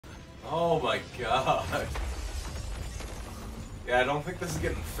Oh my god. Yeah, I don't think this is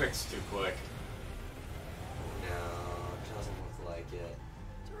getting fixed too quick. No, it doesn't look like it.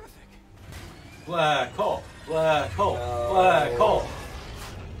 Terrific. Black hole, black hole, No. black hole.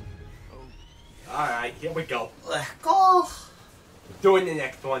 Alright, here we go. Go! Doing the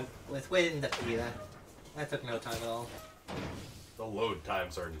next one. With wind up here. That took no time at all. The load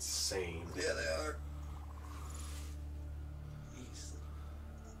times are insane. Yeah, they are.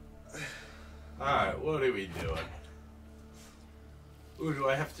 Alright, what are we doing? Ooh, do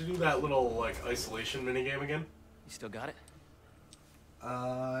I have to do that little, like, isolation minigame again? You still got it?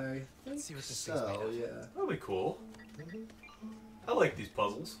 I think Let's see what this thing's made so, of. yeah. That'll be cool. I like these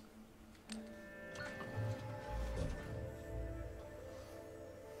puzzles.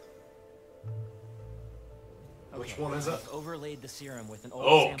 Which one is it? I've overlaid the serum with an old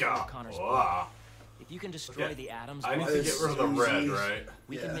Oh sample god. of Connor's blood. Wow. If you can destroy Okay. the atoms, I need to It's get rid of the red, easy. right?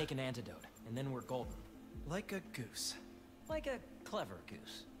 we Yeah. can make an antidote, and then we're golden. Like a goose. Like a clever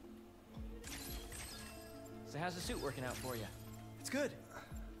goose. So how's the suit working out for you? It's good.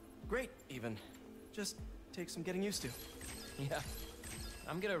 Great, even. Just takes some getting used to. Yeah.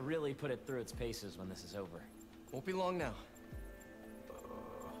 I'm gonna really put it through its paces when this is over. Won't be long now.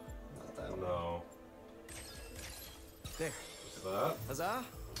 Not that one. No. There. Is that? Huzzah!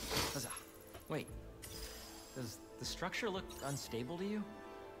 Huzzah. Wait. Does the structure look unstable to you?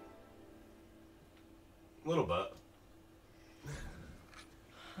 A little bit.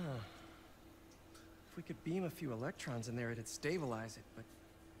 If we could beam a few electrons in there, it'd stabilize it, but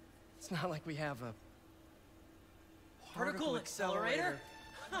it's not like we have a Particle accelerator?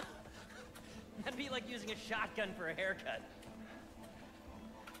 That'd be like using a shotgun for a haircut.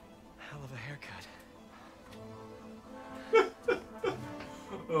 Hell of a haircut.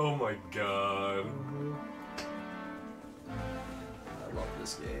 Oh my god. I love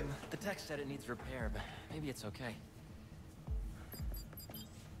this game. The text said it needs repair, but maybe it's okay.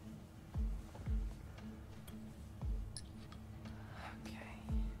 Okay.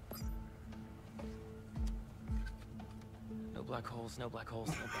 No black holes, no black holes,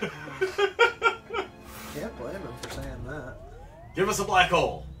 no black holes. Can't blame him for saying that. Give us a black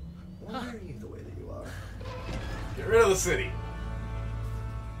hole. Why are you the way that you are? Get rid of the city.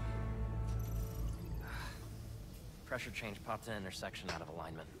 Pressure change popped an intersection out of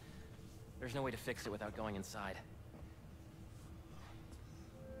alignment. There's no way to fix it without going inside.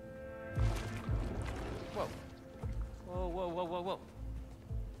 Whoa. Whoa, whoa, whoa, whoa, whoa.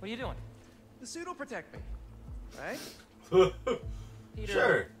 What are you doing? The suit will protect me, right? Peter,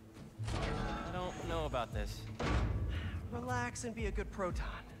 Sure. I don't know about this. Relax and be a good proton.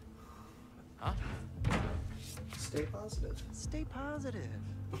 Huh? Stay positive. Stay positive.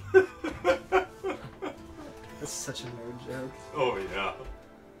 That's such a nerd joke. Oh yeah.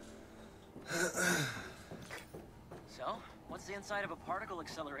 So, what's the inside of a particle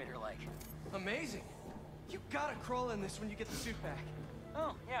accelerator like? Amazing. You gotta crawl in this when you get the suit back.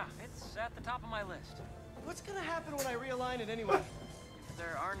 Oh, yeah, it's at the top of my list. What's gonna happen when I realign it anyway? If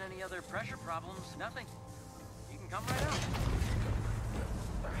there aren't any other pressure problems, nothing. You can come right out.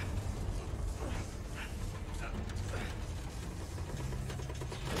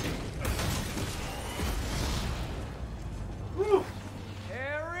 Woo.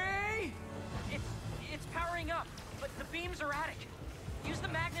 Harry! It's powering up, but the beam's erratic. Use the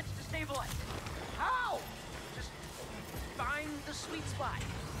magnets to stabilize it. How? Just find the sweet spot.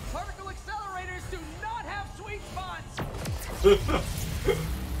 Particle accelerators do not have sweet spots!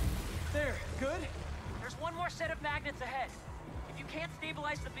 There, good? There's one more set of magnets ahead. If you can't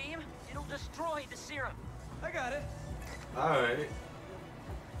stabilize the beam, it'll destroy the serum. I got it. Alright.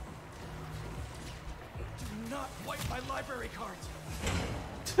 Do not wipe my library cards.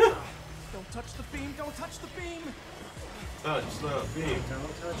 Don't touch the beam, don't touch the beam! Touch the beam.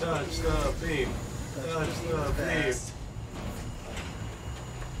 Don't Touch the beam. Touch the beam.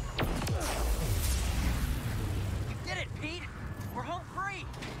 You did it, Pete! We're home free!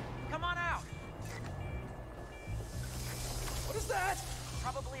 Come on out! What is that?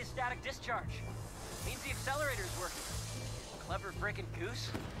 Probably a static discharge. Means the accelerator's working. Clever frickin' goose.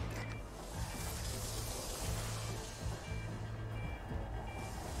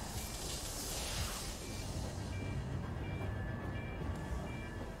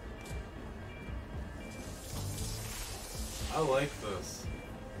 I like this.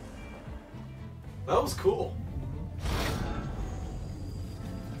 That was cool.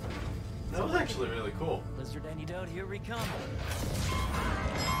 That was actually really cool. Lizard antidote, here we come.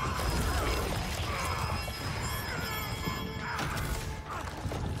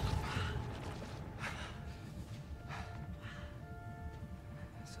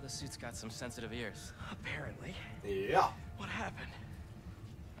 So So the suit's got some sensitive ears. Apparently. Yeah. What happened?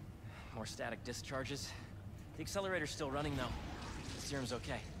 More static discharges. The accelerator's still running though. The serum's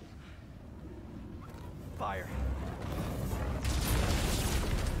okay. Fire.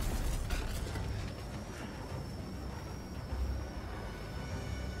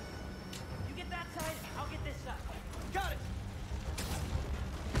 You get that side, I'll get this side. Got it!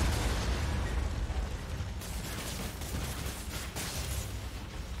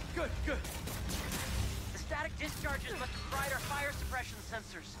 Good, good. The static discharges must have fried our fire suppression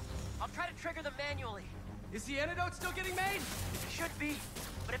sensors. I'll try to trigger them manually. Is the antidote still getting made? Should be,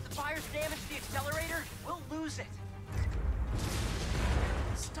 but if the fire's damaged the accelerator, we'll lose it.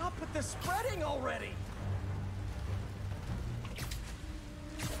 Stop with the spreading already!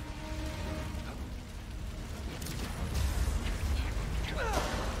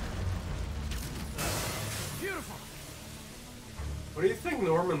 Beautiful! What do you think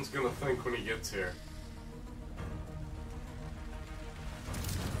Norman's gonna think when he gets here?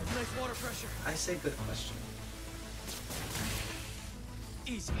 Nice water pressure. I say good question.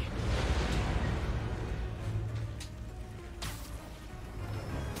 Easy.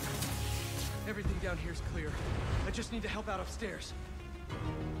 Everything down here's clear. I just need to help out upstairs.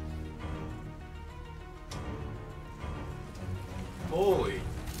 Holy.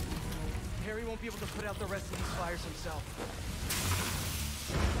 Harry won't be able to put out the rest of these fires himself.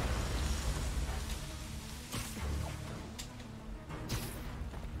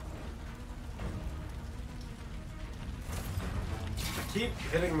 I keep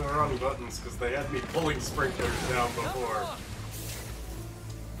hitting the wrong buttons because they had me pulling sprinklers down before.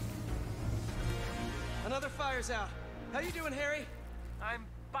 Another fire's out. How you doing, Harry? I'm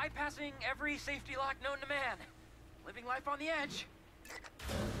bypassing every safety lock known to man. Living life on the edge.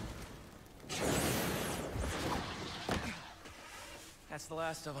 That's the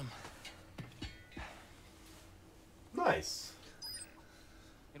last of them. Nice.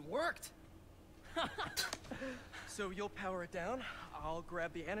 It worked! So you'll power it down, I'll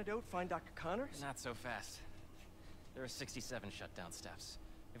grab the antidote, find Dr. Connors? Not so fast. There are 67 shutdown steps.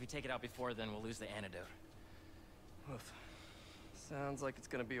 If you take it out before, then we'll lose the antidote. Oof. Sounds like it's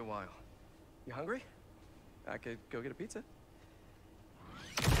gonna be a while. You hungry? I could go get a pizza.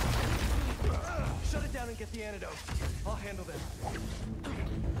 Shut it down and get the antidote. I'll handle them.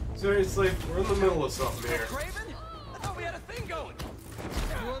 Seriously, we're in the middle of something here. Craven? I thought we had a thing going.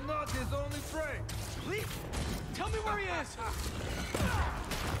 You are not his only friend. Please, tell me where he is.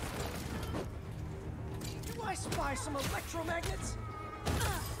 Do I spy some electromagnets?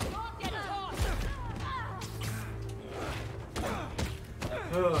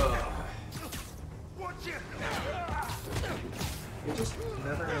 Watch it. You just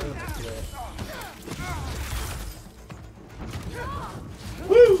never know what to do.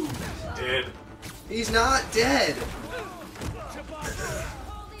 Woo! Dead. He's not dead!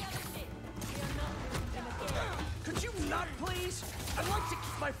 Could you not, please? I'd like to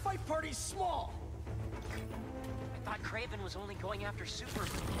keep my fight parties small. I thought Craven was only going after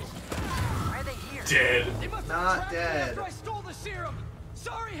supervillains. Why are they here? Dead. They must Not have tracked me dead. after I stole the serum.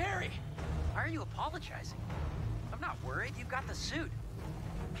 Sorry, Harry. Why are you apologizing? I'm not worried. You've got the suit.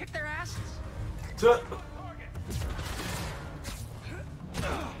 Kick their asses. Tut.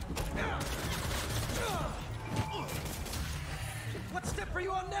 What step are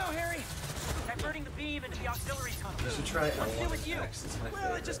you on now, Harry? Diverting the beam into the auxiliary tunnel. You should try What's new L1 with you? next. It's my Well,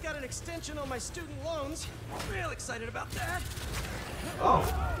 favorite. I just got an extension on my student loans. Real excited about that. Oh.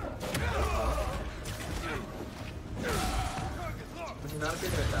 You're not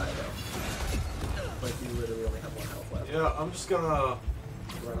gonna die though. Like you literally only have one health left. Yeah, I'm just gonna...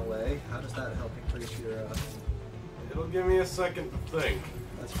 Run away. How does that help increase your It'll give me a second to think.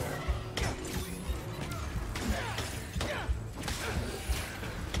 that's fair.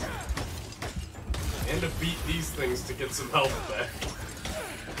 And to beat these things to get some health back.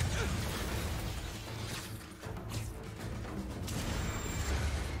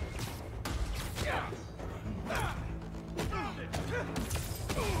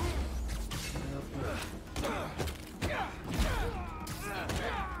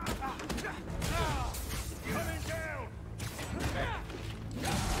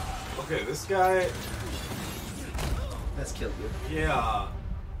 Okay, this guy, That's killed you. yeah,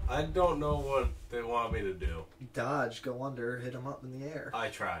 I don't know what they want me to do. Dodge, go under, hit him up in the air. I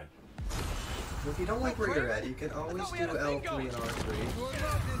tried. If you don't like where you're at, you can always thought we do had a thing L3 going. and R3. You are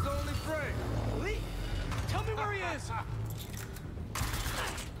not his only friend. Lee, tell me where he is.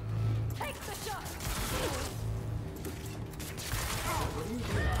 Take the shot! What are you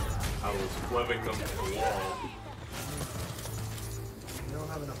doing? I was webbing them to the wall. You don't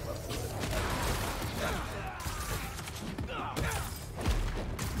have have enough left to it.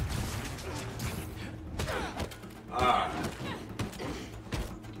 Ah.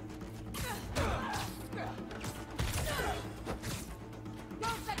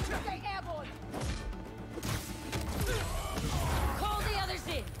 Don't let you stay airborne! Call the others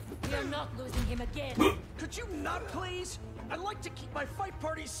in! We are not losing him again! Could you not, please? I'd like to keep my fight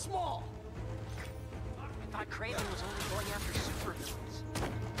parties small. I thought Craven was only going after supervillains.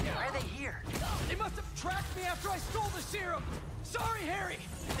 Why are they here? They must have tracked me after I stole the serum. Sorry, Harry.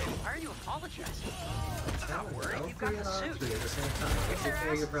 Why are you apologizing? Don't worry, don't you've got forget the all suit. three at the same time. Kick their Take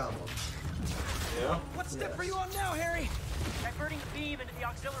care of your ass. problems. Yeah? What step Yes. are you on now, Harry? Diverting the beam into the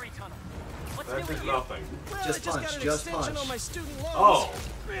auxiliary tunnel. What's That new did with you? nothing. Well, Just I just punch, got an just extension punch. on my student loans. Oh.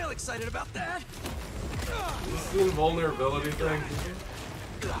 Real excited about that. Is this the invulnerability thing?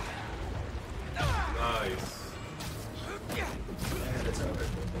 Nice. And it's over.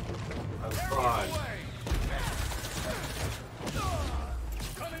 I'm fine.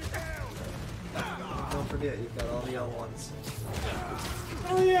 Don't forget, you've got all the L1s.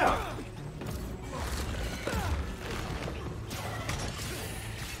 Oh yeah.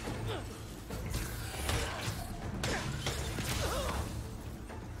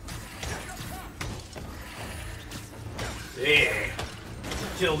 Yeah.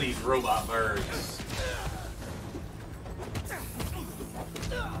 Kill these robot birds.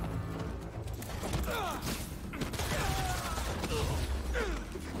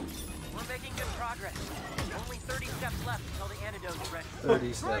 We're making good progress. Only 30 steps left until the antidote's ready.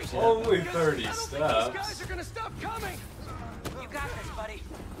 30 steps, yeah. Only 30 I don't think these steps. guys are gonna stop coming. You got this, buddy.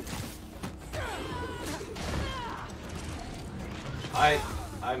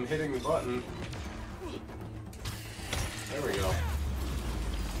 I'm hitting the button. There we go.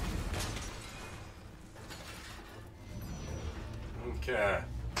 Okay.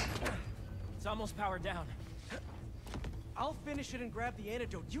 It's almost powered down. I'll finish it and grab the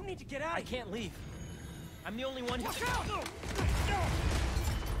antidote. You need to get out. I can't leave. I'm the only one who. Watch out!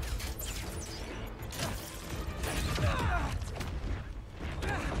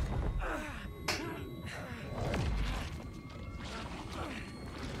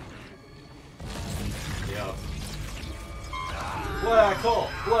 Yeah. Black hole!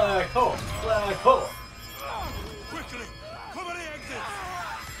 Black hole! Black hole! Quickly, cover the exits.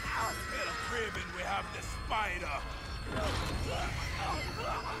 Instead of Craven, we have the Spider.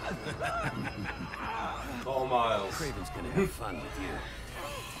 Call Miles. Craven's gonna have fun with you.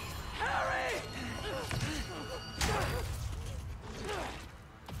 Harry!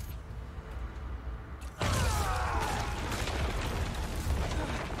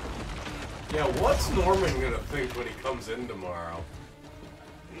 Yeah, what's Norman gonna think when he comes in tomorrow?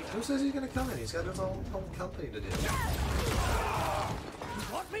 Who says he's gonna come in? He's got his own company to do. You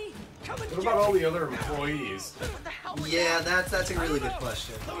want me? Come and What get about all me. the other employees? What the hell was Yeah, that's a really good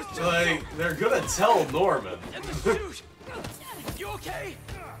question. That was just Like, they're gonna tell Norman. in the suit. You okay?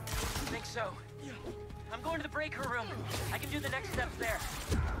 I think so. I'm going to the breaker room. I can do the next steps there.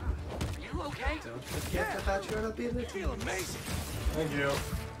 Are you okay? Don't forget about your ability. I feel amazing. Thank you.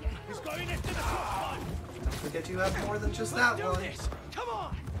 He's going into the top one. Don't forget you have more than just that Do one. this. Come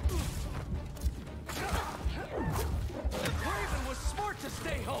on. Craven was smart to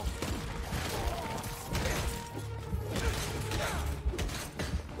stay home.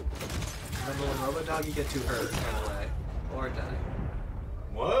 Remember when Robo-Doggy get too hurt, run away. Or die.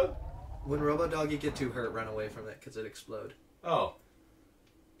 What? When Robo-Doggy get too hurt, run away from it, because it explode. Oh.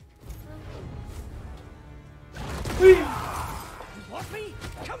 You want me?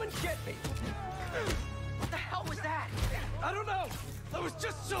 Come and get me. What the hell was that? I don't know. I was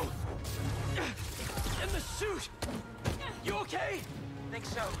just so in the suit. You okay? Think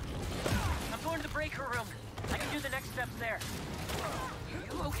so. I'm going to the breaker room. I can do the next steps there.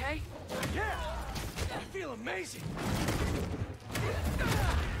 Are you okay? Yeah. I feel amazing.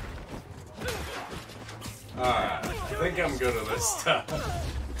 Alright, I think I'm good at this stuff.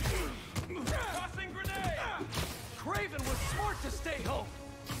 Tossing grenade. Craven was smart to stay home.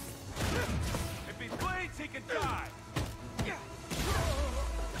 If he bleeds, he can die.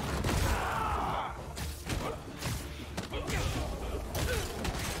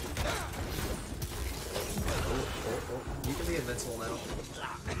 You can be invincible now.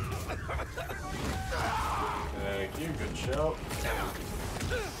 Thank you, good shout.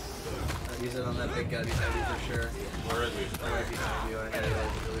 I'll use it on that big guy behind you for sure. Where is he? Right behind you, I had it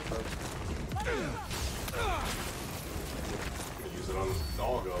really close. Use it on this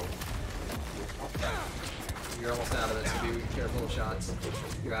doggo. You're almost out of it, so be careful of shots.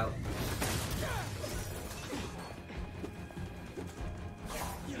 You're out.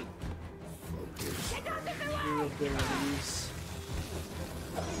 abilities.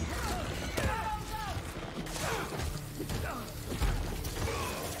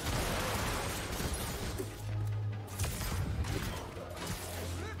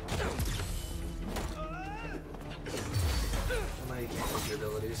 My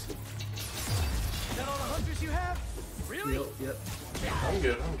abilities. Is that all the hunters you have? Really? Yep. I'm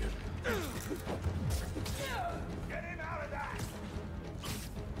good, I'm good. Get him out of that!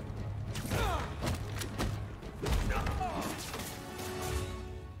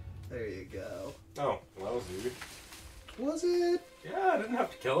 There you go. Oh, well, that was easy. Was it? Yeah, I didn't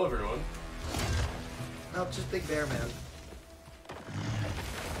have to kill everyone. Oh, just Big Bear Man.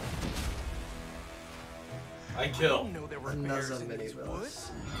 I kill. know there were Another bears in mini these boss.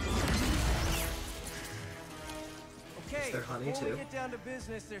 woods. Okay, Is there honey before too? we get down to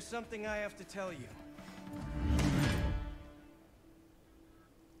business, there's something I have to tell you.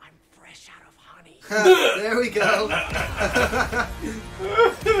 I'm fresh out of honey. There we go.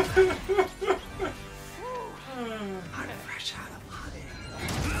 I'm fresh out of honey.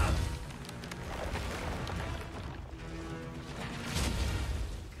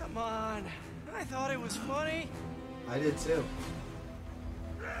 Come on. I thought it was funny. I did too.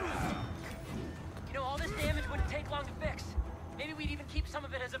 You know, all this damage wouldn't take long to fix. Maybe we'd even keep some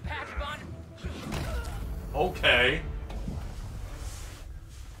of it as a patch of honor. Okay.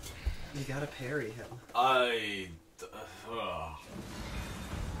 You gotta parry him. You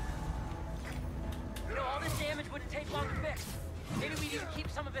know, all this damage wouldn't take long to fix. Maybe we'd even keep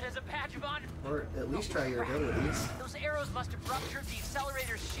some of it as a patch of honor. Or at least try your abilities. Those arrows must have ruptured the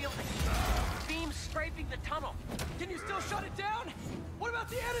accelerator's shielding. Beams scraping the tunnel. Can you still shut it down? What about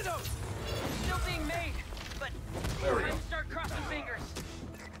the antidote? Still being made, but There we time go. to start crossing fingers.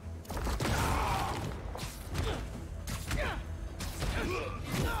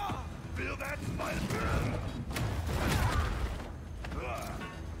 Feel that, Spiderman?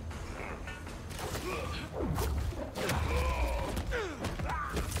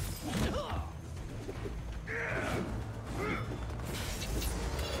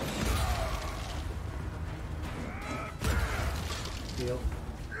 Heal.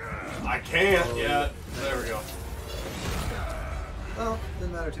 I can't yet. There we go. Well,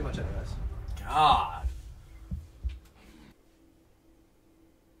 didn't matter too much anyways. God.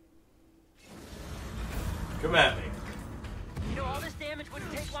 Come at me. You know, all this damage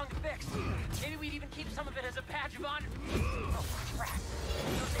wouldn't take long to fix. Maybe we'd even keep some of it as a patch of honor. Oh, crap.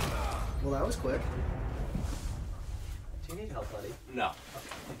 Well, that was quick. Do you need help, buddy? No.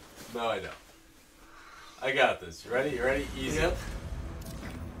 No, I don't. I got this. You ready? You ready? Easy. Yep.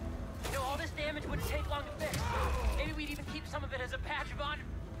 You know, all this damage wouldn't take long to fix. Maybe we'd even keep some of it as a patch of honor.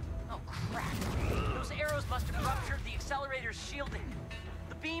 Oh, crap. Those arrows must have ruptured the accelerator's shielding.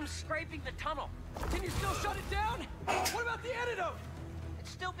 The beams scraping the tunnel. Can you still shut it down? What about the antidote? It's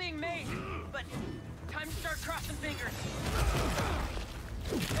still being made, but time to start crossing fingers.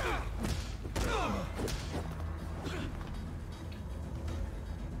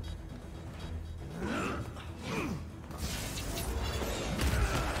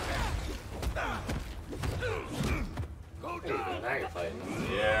 Now you're fighting.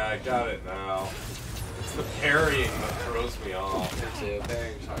 Yeah, I got it now. It's the parrying that throws me off. Me too.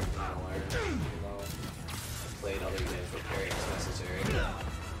 Parrying's hard to learn. You know, I've played other games where parrying is necessary.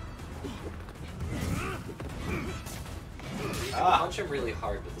 You can punch him really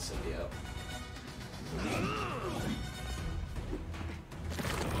hard with the symbiote.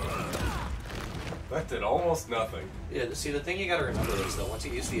 That did almost nothing. Yeah, see, the thing you gotta remember is that once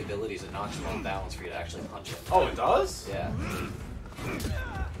you use the abilities, it knocks him off balance for you to actually punch him. Oh, it does? Yeah.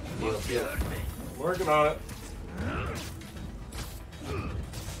 Heal. I'm working on it.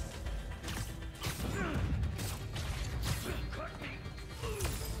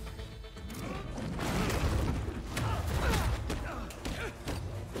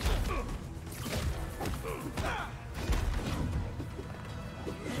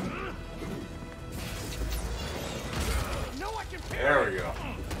 There we go.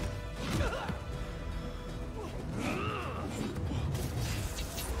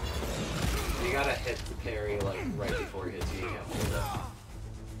 You gotta hit the parry like right before it hits you. You can't hold it.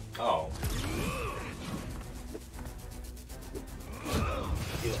 Oh.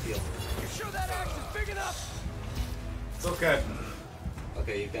 Heal. You sure that axe is big enough? It's okay.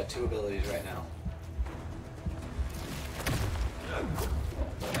 Okay, you've got 2 abilities right now.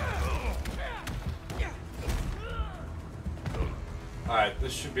 Alright,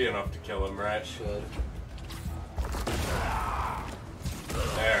 this should be enough to kill him, right? Should.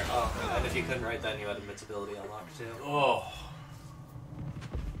 There. Oh, and if you couldn't write that, you had invincibility unlocked too. Oh.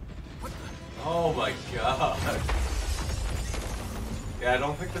 Oh my god. Yeah, I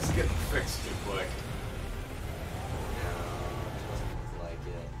don't think this is getting fixed too quick. No, it doesn't look like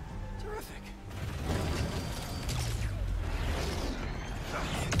it. Terrific.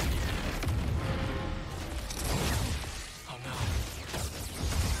 Oh no.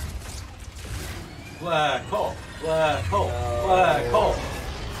 Black hole, black hole, black hole.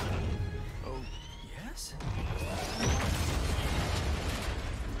 Oh, yes?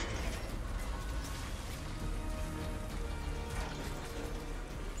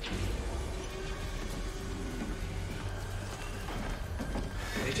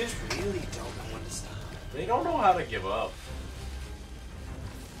 They just really don't know when to stop. They don't know how to give up.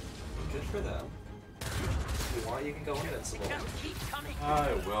 Good for them. If you want, you can go invincible. Just keep coming.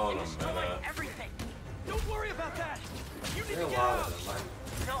 I will in a Destroy minute. everything. Don't worry about that. You need There are to a get lot out. of them.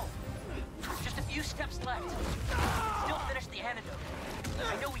 No. Just a few steps left. Still finish the antidote.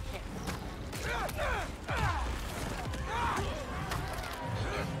 I know we can.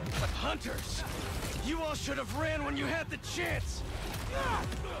 Hunters! You all should have ran when you had the chance!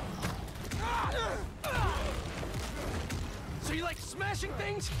 So you like smashing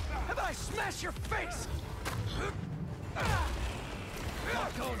things? How about I smash your face?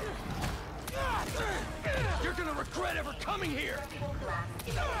 You're gonna regret ever coming here!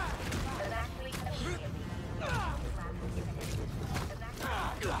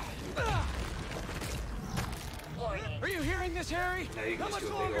 Are you hearing this, Harry? Now you can How just much do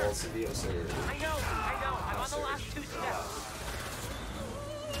a big longer? old symbiote surge. I know. I'm on the last 2 steps.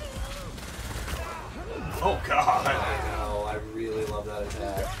 Oh god. I know, I really love that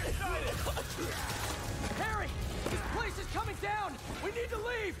attack. Harry! This place is coming down! We need to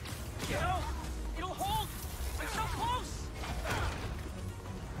leave! No, it'll hold. I'm so close.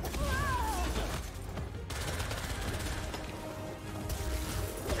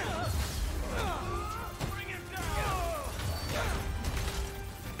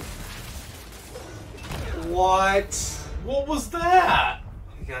 What? What was that?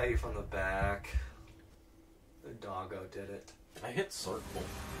 He got you from the back. The doggo did it. I hit circle.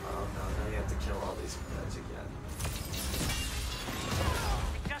 Oh no, now you have to kill all these guys again.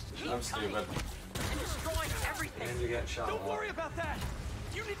 Just keep I'm coming. stupid. And destroying everything. And you get shot. Don't worry about that!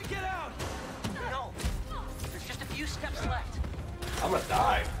 You need to get out! No. There's just a few steps left. I'm gonna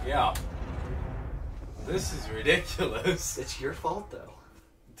die. Yeah. This is ridiculous. It's your fault though.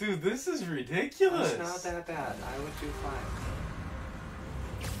 Dude, this is ridiculous. It's not that bad. I would do fine.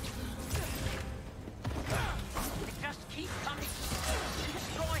 Just keep coming. And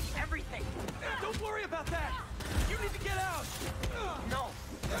destroying everything. Don't worry about that! You need to get out! No.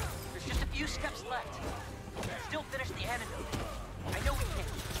 There's just a few steps left. Still finish the antidote. I know we can.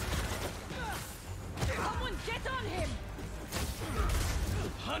 Someone get on him!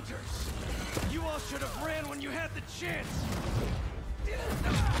 Hunters! You all should have ran when you had the chance!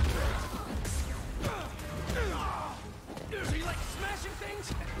 So you like smashing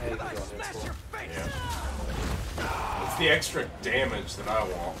things? Hey, How about I go smash invincible. your face? It's the extra damage that I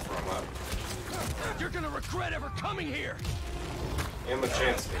want from it. You're gonna regret ever coming here! And the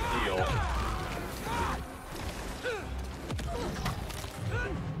chance to heal.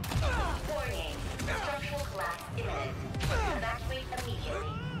 Warning. Structural collapse imminent. Evacuate immediately.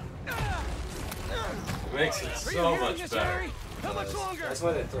 It makes it Are you so hearing much this, better. Harry? How much longer? That's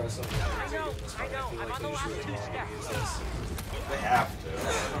why they throw so many enemies I know, in this fight. I know. feel I'm like on they the just last really 2 want to steps. use this. They have to.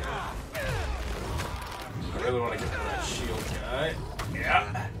 I really want to get rid of that shield guy.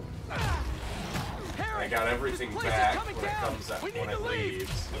 Yeah. Harry, I got everything this place is back coming when it down. comes out, We when need it to leave.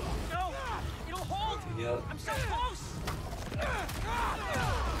 leaves. No. It'll hold. Yep. I'm so close.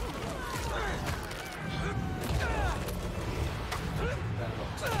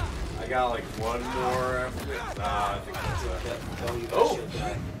 I got like one more after. Nah, I think that's it. Yep. Oh, you got Oh. shield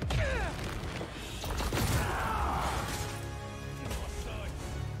guy.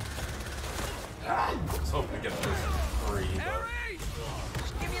 I was hoping to get this for free, but Harry!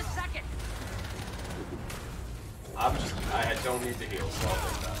 Just give me a second. I don't need to heal, so I'll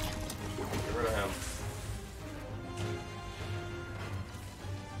take that. Get rid of him.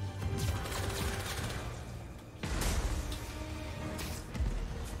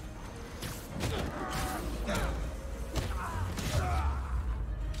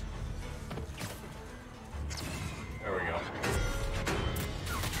 There we go.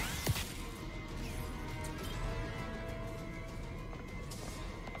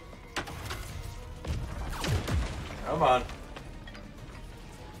 Come on.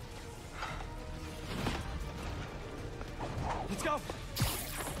 Let's go!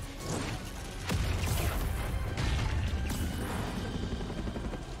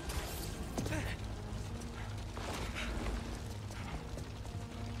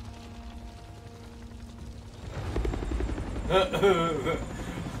 I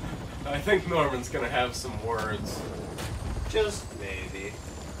think Norman's gonna have some words. Just maybe.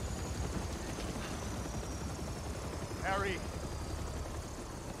 Harry.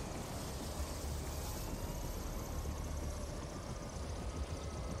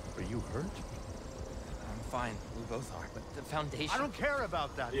 Are you hurt? I'm fine. We both are. But the Foundation... I don't care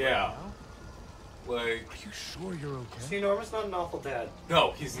about that. Yeah. Right now. Like, Are you sure you're okay? See, Norman's not an awful dad.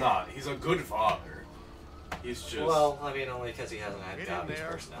 no, he's not. He's a good father. He's just... Well, I mean, only because he hasn't had Get in Gabi's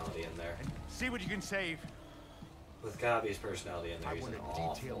there. personality in there. See what you can save. With Gabi's personality in there, I he's want an a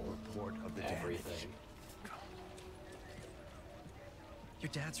awful detailed report of the damage. everything. Your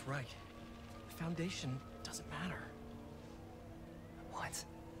dad's right. The Foundation doesn't matter. What?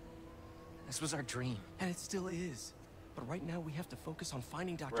 This was our dream. And it still is. But right now we have to focus on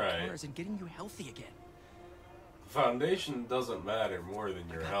finding Dr. Right. Connors and getting you healthy again. Foundation doesn't matter more than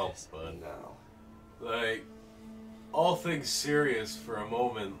your health, but... No. Like, all things serious for a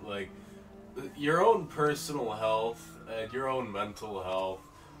moment, like, your own personal health and your own mental health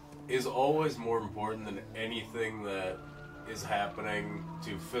is always more important than anything that is happening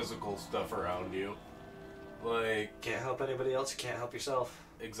to physical stuff around you. Like... Can't help anybody else, you can't help yourself.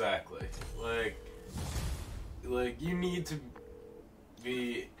 Exactly. Like, you need to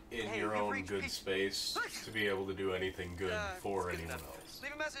be in your own good space to be able to do anything good for anyone else.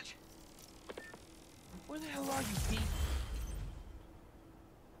 Leave a message. Where the hell are you, Pete?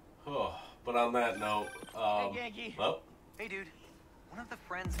 Oh, but on that note, Hey, Yankee. well, Hey, dude. One of the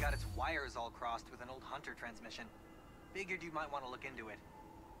friends got its wires all crossed with an old Hunter transmission. Figured you might want to look into it.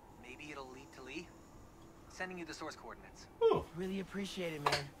 Maybe it'll lead to Lee. Sending you the source coordinates. whew. Really appreciate it,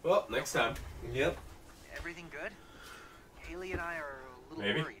 man. Well, next time. Yep. Everything good? Haley and I are a little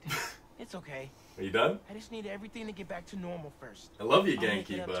Maybe. worried. It's okay. Are you done? I just need everything to get back to normal first. I love you, I'll make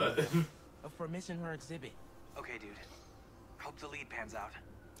Genki, it up but... to you. For missing her exhibit. Okay, dude. Hope the lead pans out.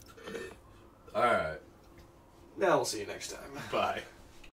 Alright, Now we'll see you next time. bye.